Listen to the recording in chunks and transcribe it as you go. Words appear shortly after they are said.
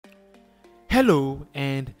Hello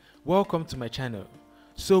and welcome to my channel.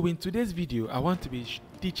 So in today's video I want to be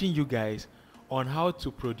teaching you guys on how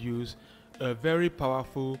to produce a very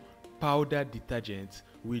powerful powder detergent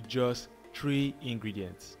with just 3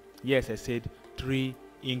 ingredients. Yes, I said 3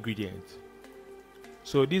 ingredients.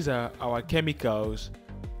 So these are our chemicals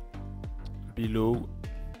below.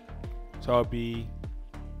 So I'll be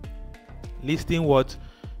listing what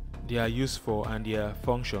they are used for and their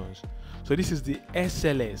functions. So this is the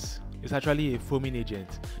SLS. It's actually a foaming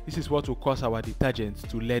agent. This is what will cause our detergent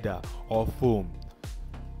to leather or foam.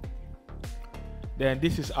 Then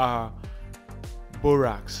this is our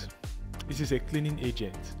borax. This is a cleaning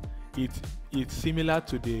agent. It's similar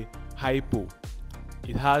to the hypo.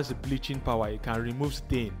 It has bleaching power. It can remove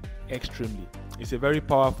stain extremely. It's a very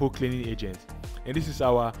powerful cleaning agent. And this is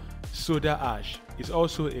our soda ash. It's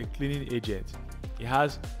also a cleaning agent. It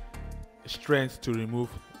has strength to remove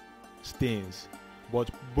stains, but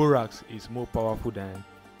borax is more powerful than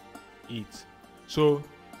it. So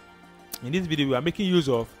in this video we are making use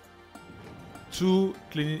of 2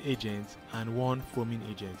 cleaning agents and 1 foaming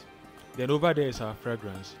agent. Then over there is our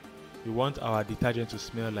fragrance. We want our detergent to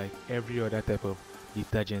smell like every other type of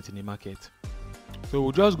detergent in the market. So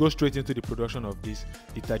we'll just go straight into the production of this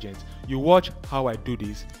detergent. You watch how I do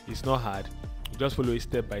this. It's not hard. You just follow it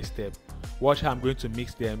step by step. Watch how I'm going to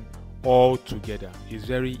mix them all together. It's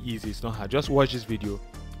very easy. It's not hard. Just watch this video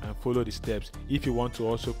and follow the steps if you want to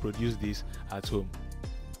also produce this at home.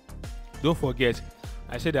 Don't forget,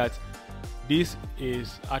 I said that this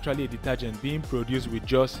is actually a detergent being produced with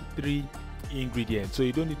just 3 ingredients, so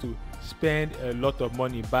you don't need to spend a lot of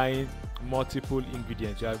money buying multiple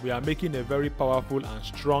ingredients. We are making a very powerful and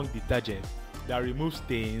strong detergent that removes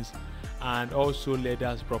stains and also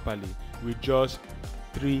leathers properly with just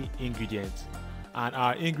 3 ingredients. And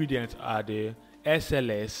our ingredients are the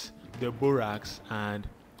SLS, the borax, and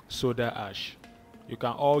soda ash. You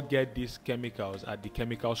can all get these chemicals at the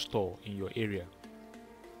chemical store in your area.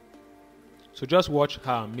 So just watch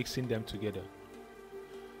how I'm mixing them together.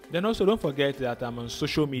 Then also don't forget that I'm on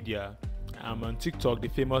social media. I'm on TikTok, the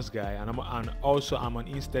famous guy, and also I'm on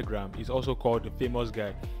Instagram. It's also called the famous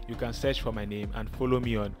guy. You can search for my name and follow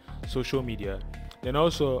me on social media. Then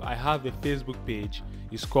also I have a Facebook page.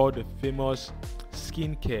 It's called the Famous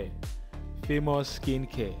Skincare. Famous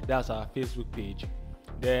Skincare. That's our Facebook page.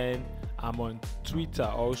 Then I'm on Twitter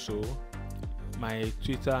also. My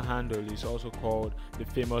Twitter handle is also called the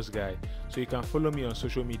Famous Guy. So you can follow me on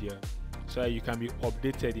social media so you can be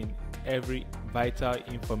updated in every vital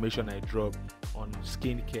information I drop on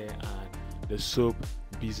skincare and the soap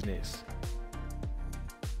business.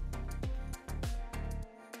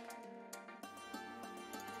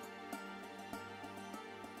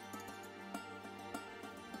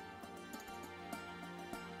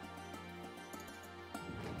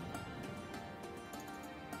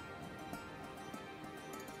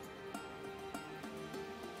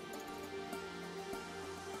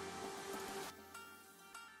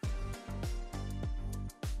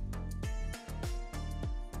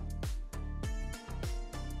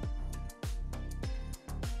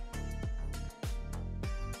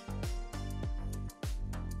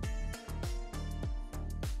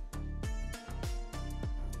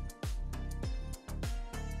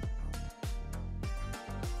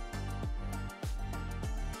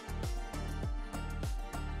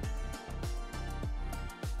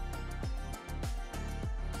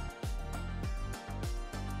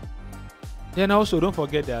 Then also don't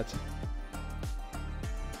forget that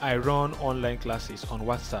I run online classes on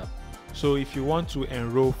WhatsApp. So if you want to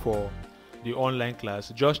enroll for the online class,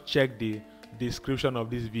 just check the description of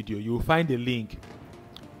this video. You will find a link.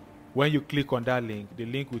 When you click on that link, the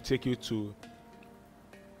link will take you to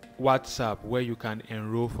WhatsApp where you can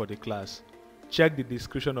enroll for the class. Check the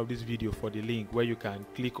description of this video for the link where you can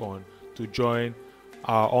click on to join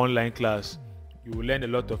our online class. You will learn a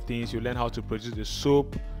lot of things. You learn how to produce the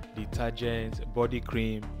soap, detergent, body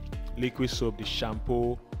cream, liquid soap, the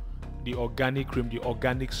shampoo, the organic cream, the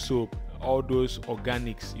organic soap, all those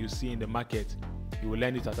organics you see in the market. You will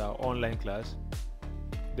learn it at our online class.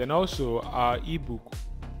 Then also our ebook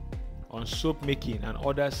on soap making and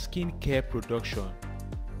other skincare production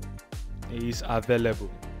is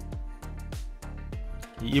available.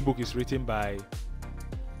 The ebook is written by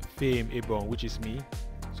Fame Ebong, which is me.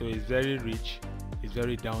 So it's very rich, it's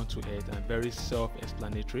very down to earth and very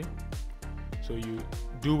self-explanatory. So you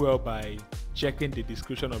do well by checking the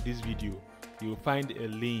description of this video. You'll find a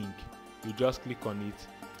link. You just click on it.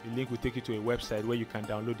 The link will take you to a website where you can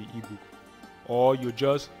download the ebook, or you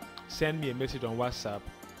just send me a message on WhatsApp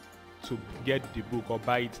to get the book or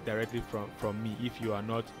buy it directly from me if you are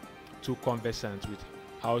not too conversant with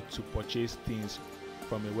how to purchase things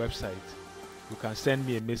from a website, you can send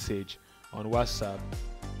me a message on WhatsApp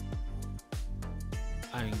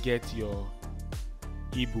and get your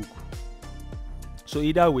ebook. So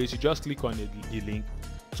either way, you just click on the link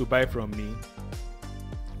to buy from me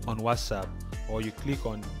on WhatsApp, or you click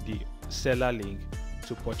on the seller link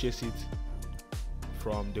to purchase it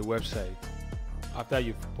from the website. After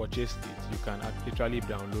you've purchased it, you can literally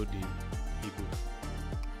download the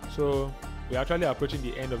ebook. So we're actually approaching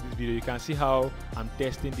the end of this video. You can see how I'm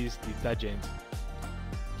testing this detergent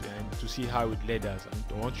and to see how it leathers.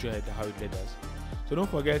 I want to show you how it leathers. So don't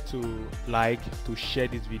forget to like, to share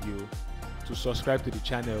this video, to subscribe to the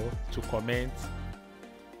channel, to comment.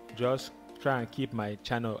 Just try and keep my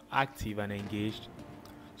channel active and engaged.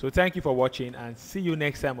 So thank you for watching, and see you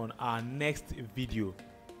next time on our next video.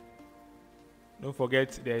 Don't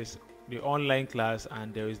forget, there's the online class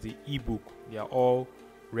and there is the ebook. They are all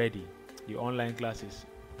ready. The online class is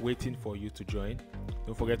waiting for you to join.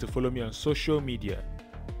 Don't forget to follow me on social media.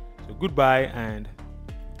 So goodbye, and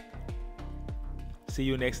see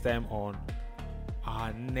you next time on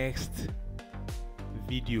our next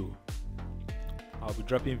video. I'll be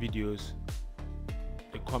dropping videos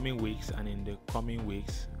the coming weeks, and in the coming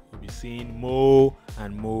weeks we'll be seeing more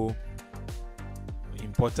and more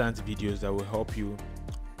important videos that will help you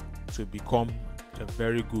to become a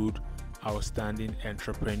very good, outstanding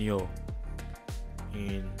entrepreneur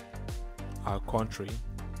in our country,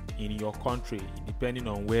 in your country, depending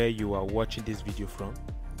on where you are watching this video from.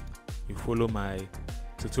 You follow my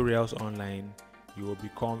tutorials online, you will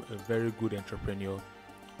become a very good entrepreneur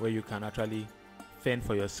where you can actually fend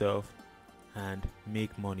for yourself and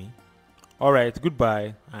make money. All right,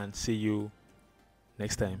 goodbye, and see you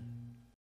next time.